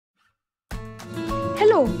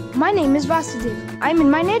Hello, my name is Vasudev. I'm in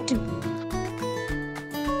my native.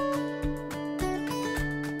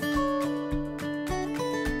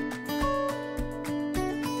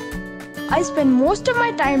 I spend most of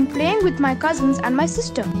my time playing with my cousins and my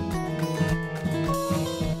sister.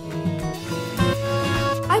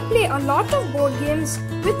 I play a lot of board games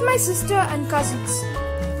with my sister and cousins.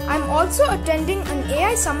 I'm also attending an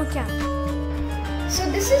AI summer camp. So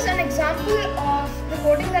this is an example of the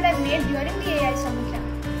coding that I made during the AI summer camp.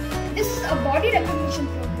 This is a body recognition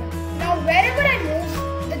program. Now wherever I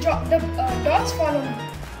move, the dots follow me.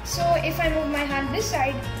 So if I move my hand this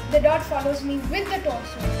side, the dot follows me with the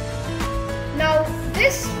torso. Now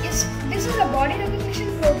this is a body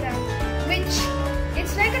recognition program which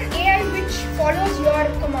it's like an AI which follows your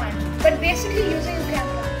command, but basically using a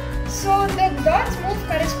camera. So the dots move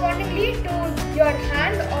correspondingly to your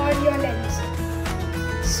hand or your legs.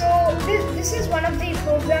 So this is one of the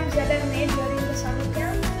programs that I made during the summer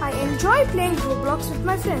camp. I enjoy playing Roblox with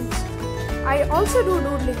my friends. I also do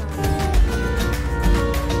doodling.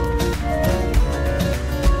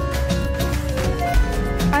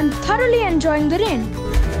 I'm thoroughly enjoying the rain.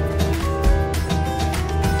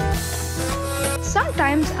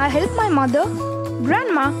 Sometimes I help my mother,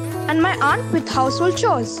 grandma, and my aunt with household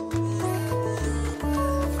chores.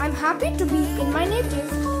 I'm happy to be in my native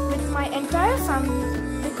with my entire family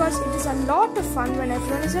because it is a lot of fun when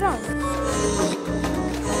everyone is around.